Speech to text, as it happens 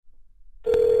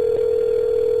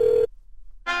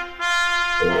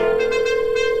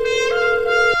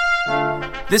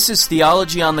This is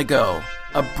Theology on the Go,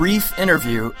 a brief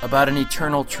interview about an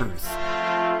eternal truth.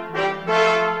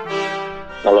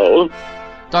 Hello.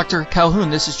 Dr. Calhoun,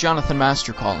 this is Jonathan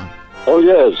Master calling. Oh,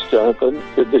 yes, Jonathan.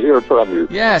 Good to hear from you.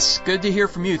 Yes, good to hear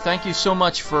from you. Thank you so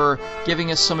much for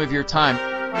giving us some of your time.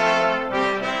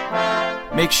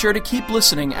 Make sure to keep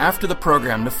listening after the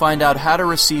program to find out how to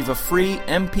receive a free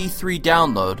MP3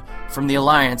 download from the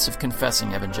Alliance of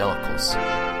Confessing Evangelicals.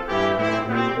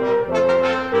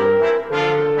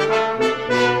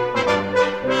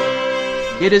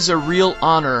 It is a real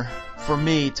honor for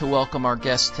me to welcome our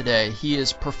guest today. He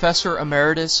is Professor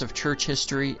Emeritus of Church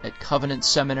History at Covenant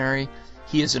Seminary.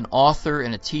 He is an author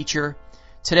and a teacher.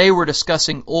 Today we're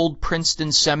discussing Old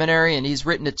Princeton Seminary, and he's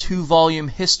written a 2-volume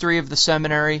history of the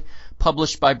seminary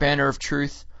published by Banner of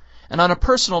Truth. And on a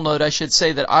personal note, I should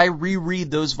say that I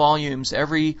reread those volumes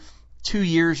every 2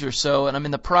 years or so, and I'm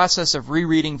in the process of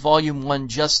rereading Volume 1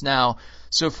 just now.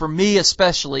 So for me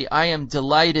especially, I am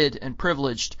delighted and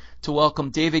privileged to welcome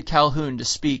David Calhoun to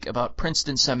speak about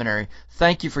Princeton Seminary.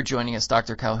 Thank you for joining us,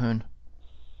 Dr. Calhoun.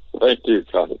 Thank you,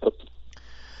 Jonathan.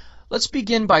 Let's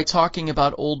begin by talking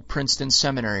about Old Princeton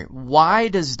Seminary. Why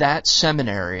does that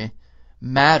seminary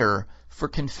matter for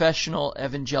confessional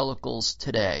evangelicals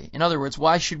today? In other words,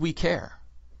 why should we care?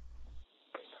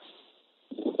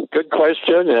 Good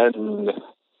question, and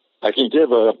I can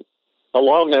give a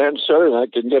long answer, and I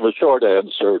can give a short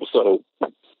answer, so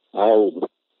I'll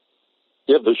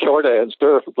give the short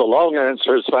answer. The long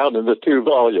answer is found in the 2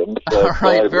 volumes. All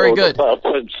right, very good. About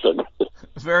Princeton.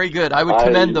 Very good. I would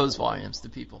commend those volumes to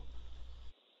people.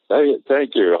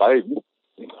 Thank you. I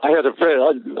had a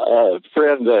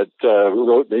friend that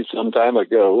wrote me some time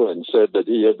ago and said that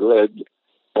he had read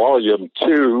Volume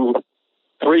 2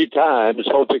 3 times,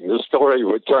 hoping the story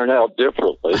would turn out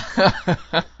differently.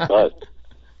 But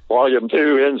Volume 2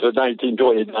 ends in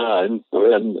 1929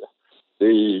 when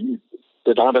the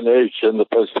denomination, the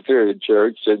Presbyterian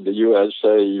Church in the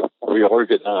USA,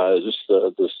 reorganized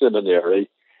the seminary.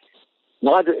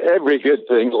 Not every good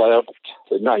thing left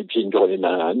in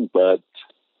 1929, but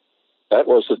that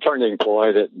was the turning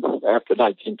point. After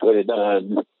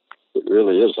 1929, it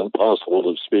really isn't possible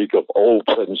to speak of Old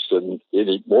Princeton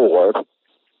anymore.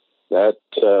 That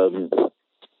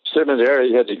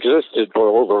seminary had existed for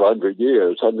over 100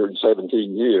 years,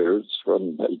 117 years,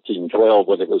 from 1812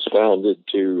 when it was founded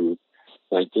to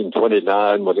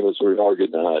 1929 when it was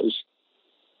reorganized.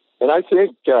 And I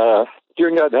think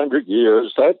during that 100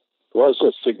 years, that was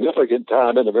a significant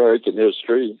time in American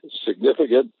history, a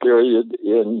significant period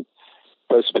in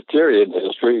Presbyterian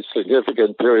history,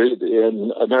 significant period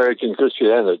in American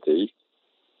Christianity.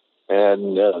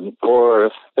 And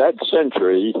for that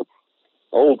century,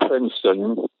 Old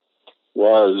Princeton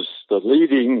was the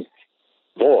leading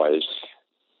voice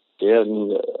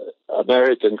in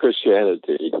American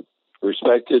Christianity,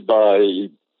 respected by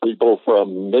people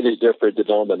from many different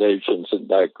denominations and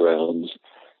backgrounds,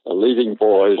 a leading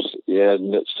voice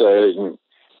in saying,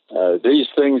 these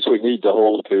things we need to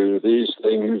hold to, these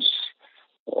things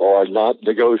are not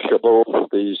negotiable,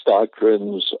 these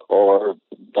doctrines are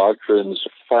doctrines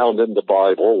found in the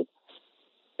Bible.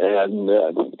 And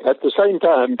at the same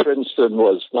time, Princeton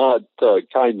was not the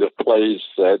kind of place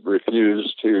that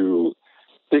refused to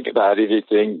think about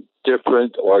anything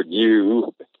different or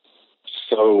new.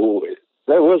 So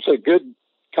there was a good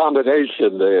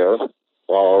combination there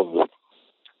of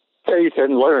faith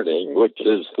and learning, which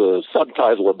is the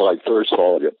subtitle of my first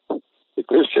volume. The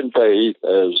Christian faith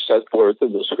as set forth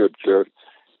in the Scripture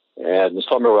and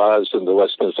summarized in the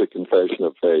Westminster Confession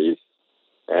of Faith.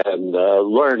 And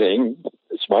learning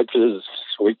as much as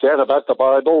we can about the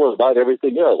Bible and about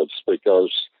everything else,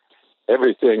 because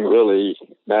everything really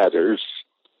matters.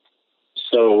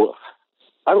 So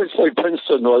I would say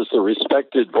Princeton was the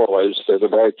respected voice in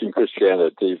American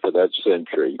Christianity for that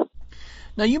century.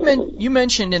 Now, you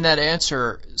mentioned in that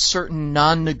answer certain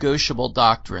non-negotiable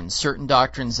doctrines, certain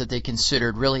doctrines that they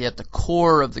considered really at the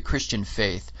core of the Christian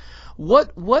faith.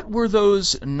 What were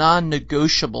those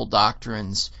non-negotiable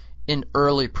doctrines in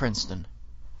early Princeton?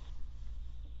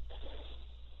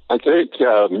 I think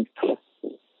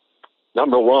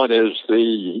number one is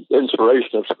the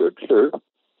inspiration of Scripture,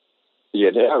 the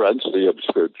inerrancy of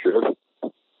Scripture.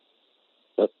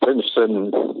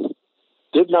 Princeton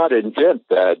did not invent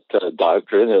that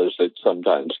doctrine, as it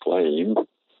sometimes claimed,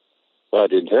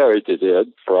 but inherited it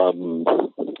from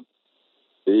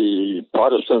the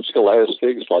Protestant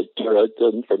scholastics like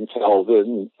Turretin, from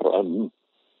Calvin, from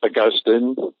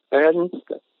Augustine, and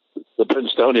the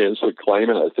Princetonians would claim,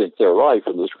 and I think they're right,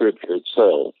 from the Scripture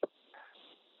itself.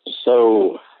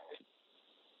 So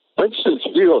Princeton's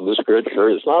view on the Scripture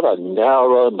is not a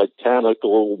narrow,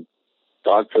 mechanical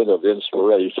doctrine of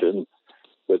inspiration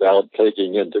without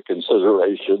taking into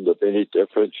consideration the many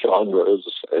different genres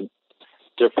and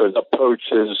different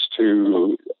approaches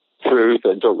to truth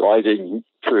and to writing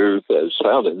truth as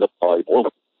found in the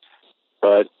Bible.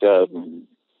 But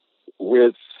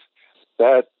with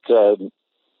that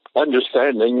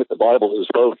understanding that the Bible is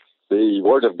both the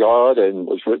Word of God and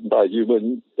was written by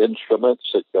human instruments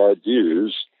that God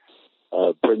used,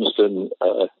 Princeton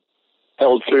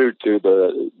held true to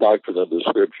the doctrine of the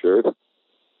Scripture.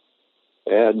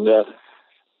 And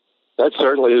that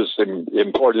certainly is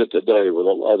important today, with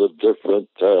a lot of different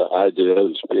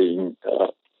ideas being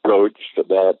broached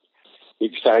about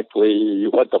exactly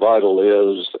what the Bible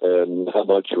is and how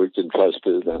much we can trust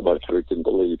it and how much we can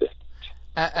believe it.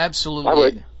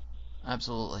 Absolutely.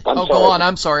 Absolutely. Sorry. Go on.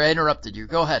 I'm sorry. I interrupted you.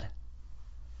 Go ahead.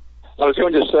 I was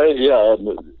going to say,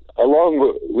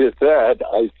 along with that,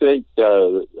 I think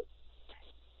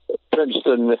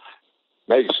Princeton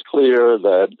makes clear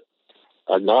that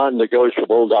a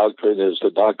non-negotiable doctrine is the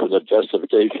doctrine of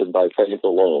justification by faith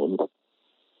alone,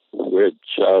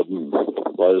 which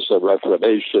was a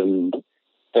Reformation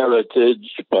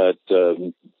heritage, but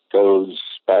goes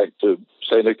back to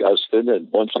St. Augustine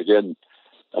and once again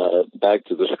back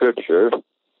to the Scripture.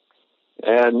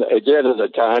 And again, at a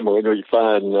time when we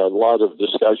find a lot of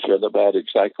discussion about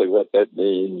exactly what that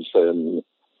means and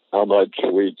how much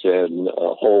we can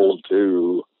hold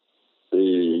to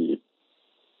the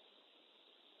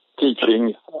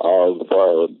teaching of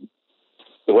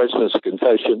the Westminster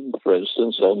Confession, for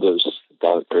instance, on this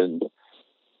doctrine,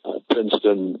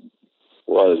 Princeton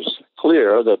was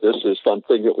clear that this is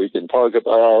something that we can talk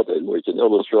about and we can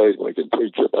illustrate and we can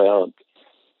preach about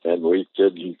and we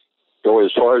can go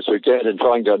as far as we can in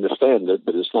trying to understand it,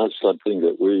 but it's not something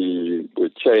that we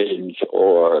would change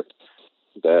or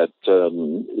that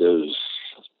is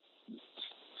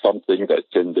something that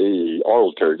can be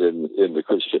altered in the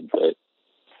Christian faith.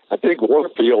 I think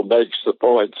Warfield makes the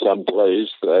point someplace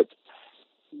that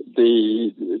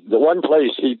the one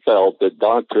place he felt that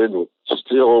doctrine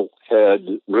still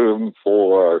had room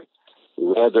for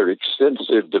rather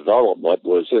extensive development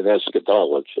was in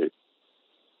eschatology.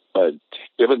 But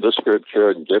given the Scripture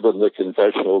and given the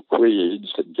confessional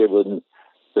creeds and given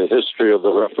the history of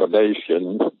the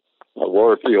Reformation,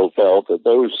 Warfield felt that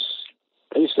those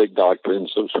basic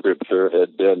doctrines of Scripture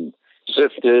had been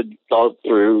sifted, thought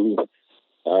through,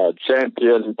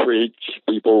 championed, preached.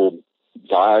 People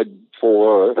died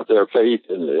for their faith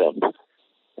in them.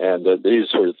 And that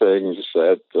these were things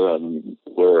that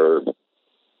were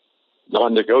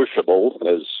non-negotiable,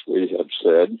 as we have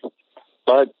said.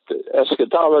 But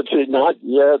eschatology not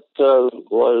yet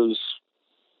was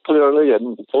clearly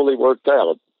and fully worked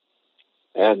out.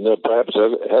 And perhaps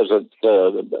hasn't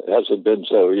been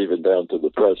so even down to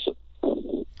the present.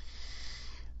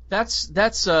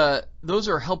 Those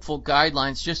are helpful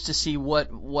guidelines just to see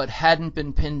what hadn't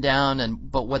been pinned down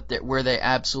but where they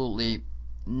absolutely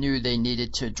knew they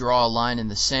needed to draw a line in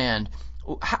the sand.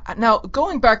 Now,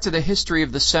 going back to the history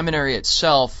of the seminary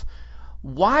itself,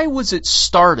 why was it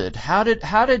started? How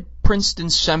did Princeton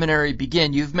Seminary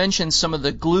begin? You've mentioned some of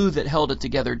the glue that held it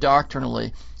together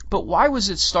doctrinally, but why was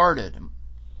it started?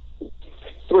 It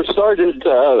was started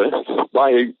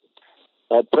by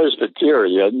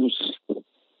Presbyterians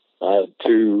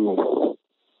to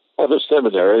have a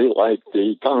seminary like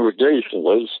the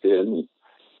Congregationalists in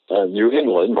New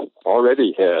England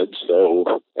already had.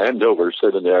 So Andover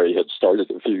Seminary had started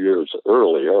a few years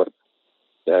earlier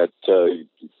that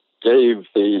gave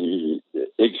the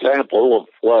example of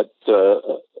what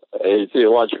a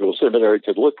theological seminary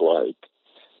could look like.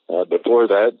 Before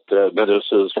that,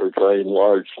 ministers were trained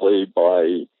largely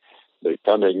by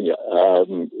becoming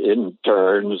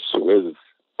interns with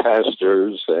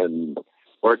pastors and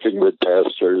working with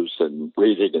pastors and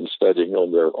reading and studying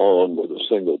on their own with a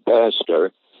single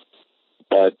pastor.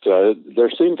 But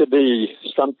there seemed to be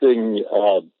something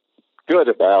good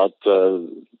about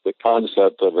the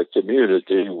concept of a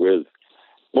community with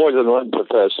more than one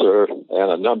professor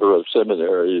and a number of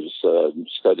seminaries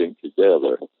studying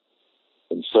together.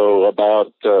 And so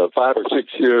about 5 or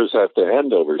 6 years after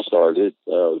Andover started,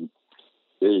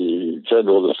 the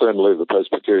General Assembly of the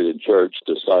Presbyterian Church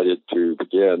decided to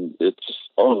begin its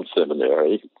own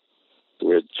seminary,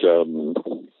 which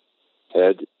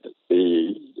had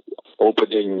the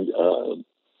opening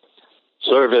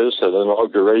service and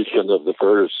inauguration of the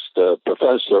first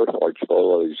professor,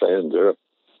 Archibald Alexander,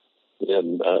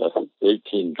 in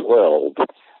 1812.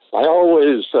 I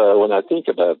always, when I think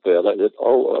about that,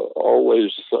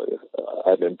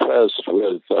 I'm impressed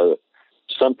with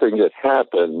something that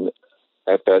happened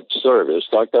at that service.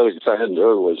 Dr.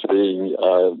 Alexander was being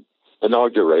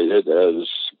inaugurated as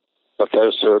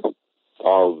professor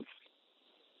of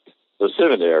the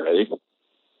seminary,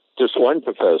 just one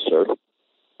professor,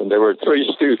 and there were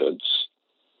 3 students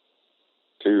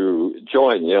to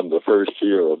join him the first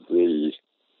year of the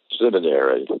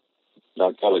seminary.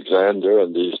 Dr. Alexander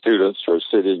and the students were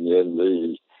sitting in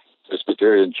the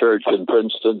Presbyterian Church in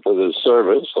Princeton for this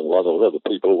service. A lot of other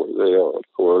people were there, of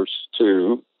course,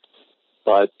 too.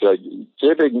 But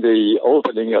giving the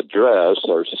opening address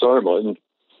or sermon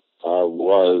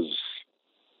was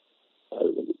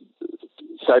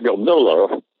Samuel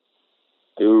Miller,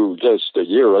 who just a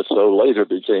year or so later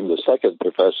became the second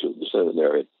professor of the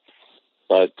seminary.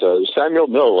 But Samuel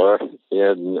Miller,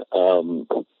 in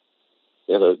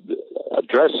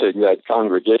addressing that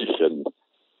congregation,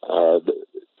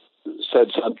 said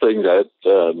something that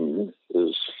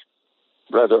is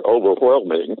rather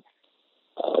overwhelming.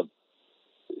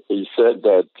 He said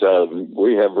that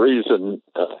we have reason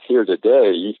here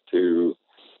today to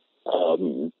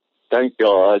thank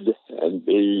God and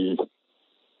be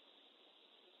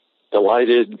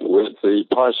delighted with the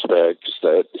prospects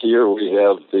that here we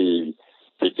have the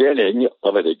beginning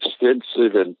of an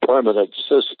extensive and permanent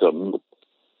system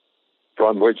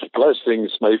from which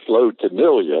blessings may flow to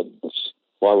millions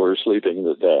while we're sleeping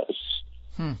the deaths.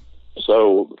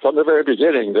 So from the very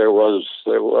beginning, there was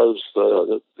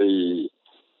the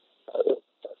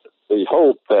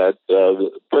hope that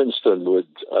Princeton would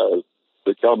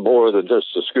become more than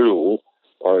just a school,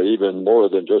 or even more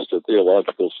than just a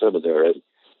theological seminary,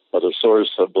 but a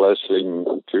source of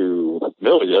blessing to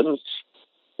millions.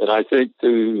 And I think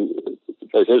through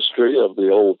the history of the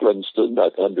old Princeton,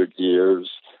 that 100 years,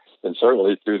 and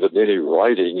certainly through the many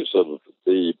writings of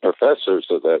the professors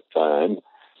of that time,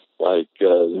 like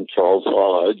Charles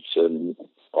Hodge and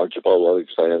Archibald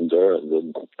Alexander, and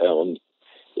then down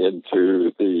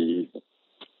into the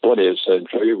 20th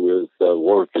century with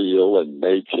Warfield and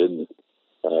Machen,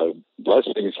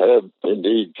 blessings have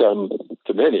indeed come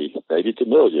to many, maybe to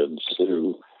millions,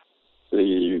 through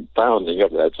the founding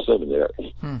of that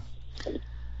seminary.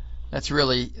 That's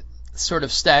really sort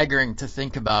of staggering to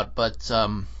think about, but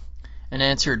an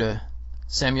answer to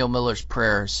Samuel Miller's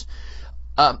prayers.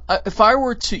 If I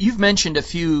were to, you've mentioned a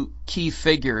few key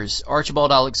figures,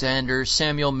 Archibald Alexander,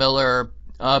 Samuel Miller,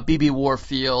 B.B.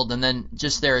 Warfield, and then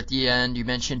just there at the end, you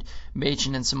mentioned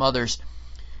Machen and some others.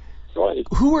 Right.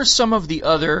 Who are some of the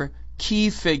other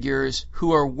key figures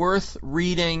who are worth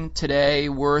reading today,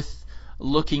 worth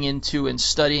looking into and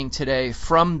studying today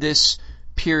from this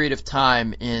period of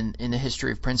time in the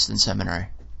history of Princeton Seminary?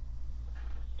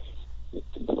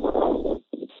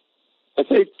 I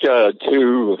think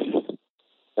to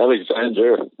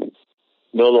Alexander,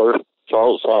 Miller,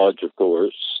 Charles Hodge, of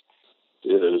course,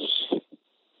 is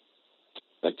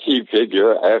a key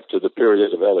figure after the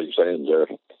period of Alexander.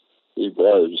 He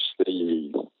was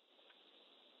the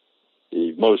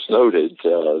most noted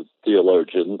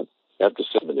theologian at the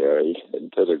seminary and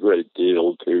did a great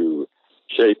deal to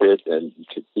shape it and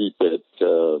to keep it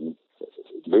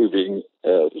moving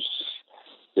as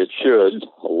it should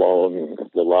along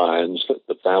the lines that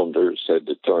the founders had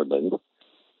determined.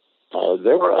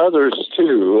 There were others,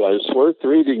 too. It's worth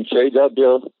reading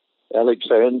J.W.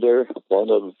 Alexander, one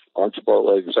of Archibald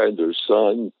Alexander's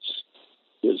sons,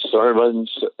 his sermons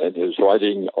and his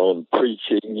writing on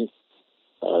preaching.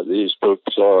 These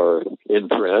books are in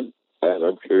print. Banner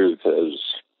of Truth has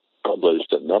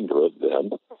published a number of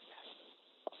them.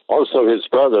 Also, his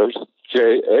brother,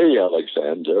 J.A.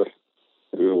 Alexander,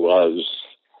 who was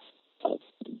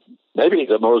maybe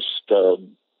the most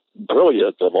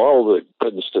brilliant of all the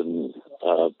Princeton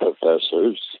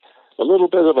professors, a little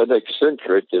bit of an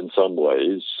eccentric in some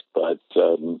ways, but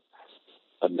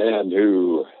a man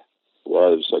who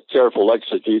was a careful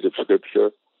exegete of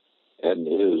Scripture, and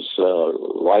his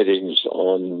writings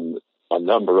on a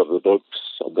number of the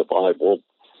books of the Bible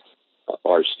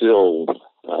are still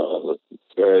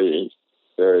very,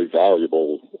 very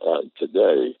valuable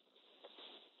today.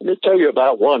 Let me tell you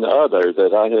about one other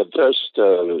that I have just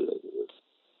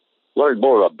learned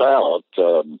more about.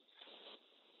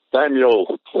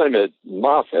 Samuel Clement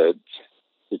Moffat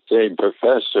became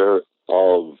professor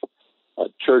of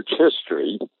church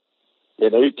history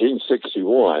in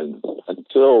 1861.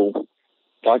 Until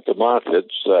Dr.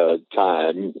 Moffat's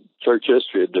time, church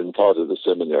history had been taught at the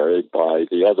seminary by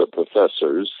the other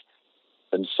professors,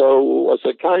 and so was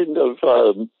a kind of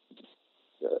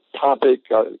topic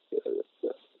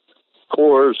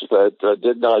course that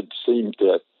did not seem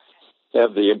to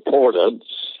have the importance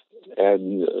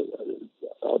and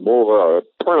a more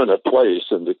permanent place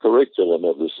in the curriculum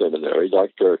of the seminary.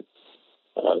 Dr.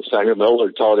 Samuel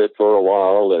Miller taught it for a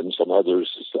while, and some others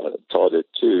taught it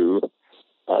too.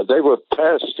 They were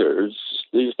pastors.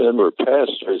 These men were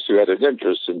pastors who had an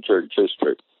interest in church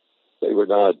history. They were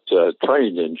not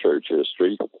trained in church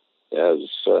history as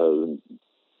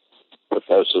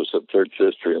professors of church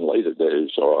history in later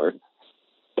days are.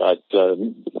 But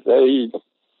they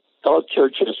taught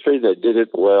church history. They did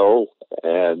it well.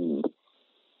 And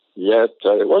yet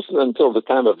it wasn't until the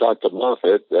time of Dr.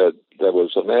 Moffat that there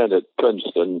was a man at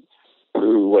Princeton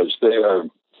who was there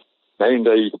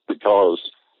mainly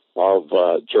because of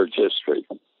church history.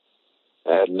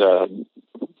 And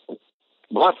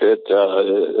Moffat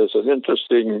is an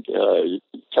interesting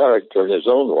character in his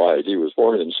own right. He was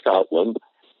born in Scotland,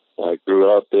 grew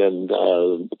up in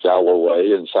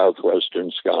Galloway in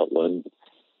southwestern Scotland,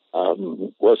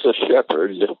 was a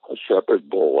shepherd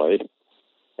boy,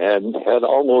 and had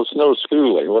almost no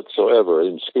schooling whatsoever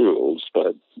in schools,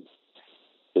 but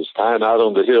his time out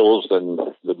on the hills and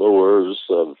the moors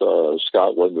of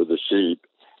Scotland with the sheep,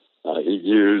 he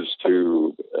used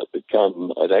to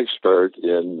become an expert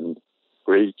in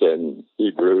Greek and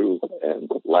Hebrew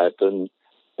and Latin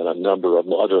and a number of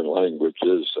modern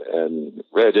languages, and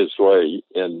read his way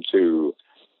into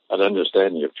an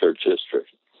understanding of church history.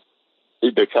 He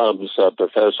becomes a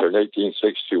professor in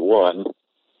 1861,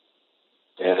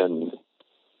 and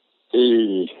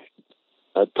he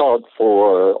taught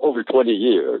for over 20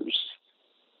 years.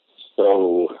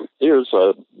 So here's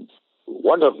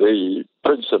one of the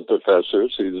Princeton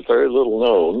professors who's very little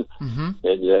known,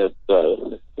 and yet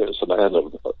is a man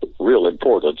of real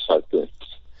importance, I think.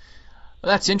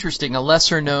 Well, that's interesting. A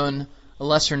lesser known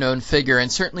figure,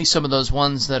 and certainly some of those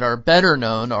ones that are better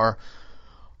known are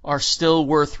still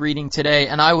worth reading today.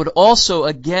 And I would also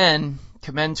again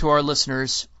commend to our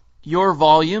listeners your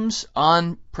volumes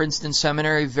on Princeton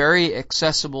Seminary, very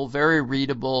accessible, very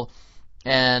readable,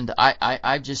 and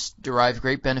I just derive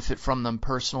great benefit from them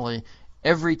personally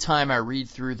every time I read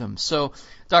through them. So,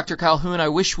 Dr. Calhoun, I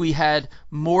wish we had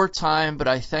more time, but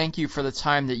I thank you for the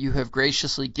time that you have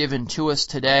graciously given to us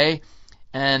today.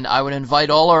 And I would invite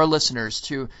all our listeners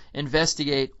to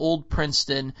investigate Old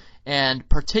Princeton, and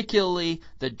particularly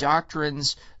the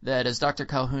doctrines that, as Dr.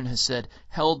 Calhoun has said,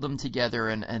 held them together,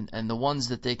 and the ones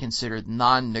that they considered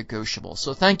non-negotiable.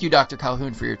 So thank you, Dr.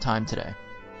 Calhoun, for your time today.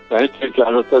 Thank you,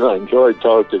 Jonathan. I enjoyed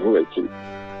talking with you.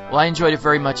 Well, I enjoyed it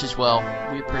very much as well.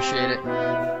 We appreciate it.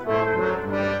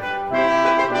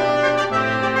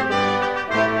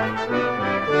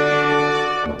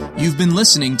 You've been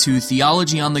listening to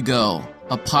Theology on the Go,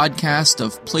 a podcast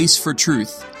of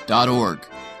placefortruth.org.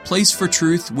 Place for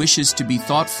Truth wishes to be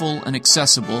thoughtful and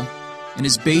accessible, and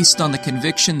is based on the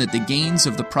conviction that the gains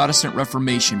of the Protestant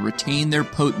Reformation retain their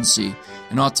potency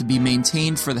and ought to be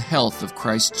maintained for the health of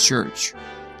Christ's Church.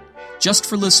 Just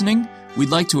for listening, we'd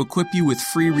like to equip you with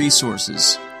free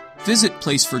resources. Visit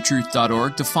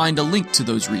placefortruth.org to find a link to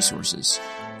those resources.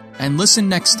 And listen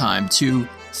next time to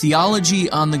Theology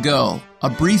on the Go, a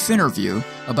brief interview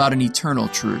about an eternal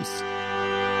truth.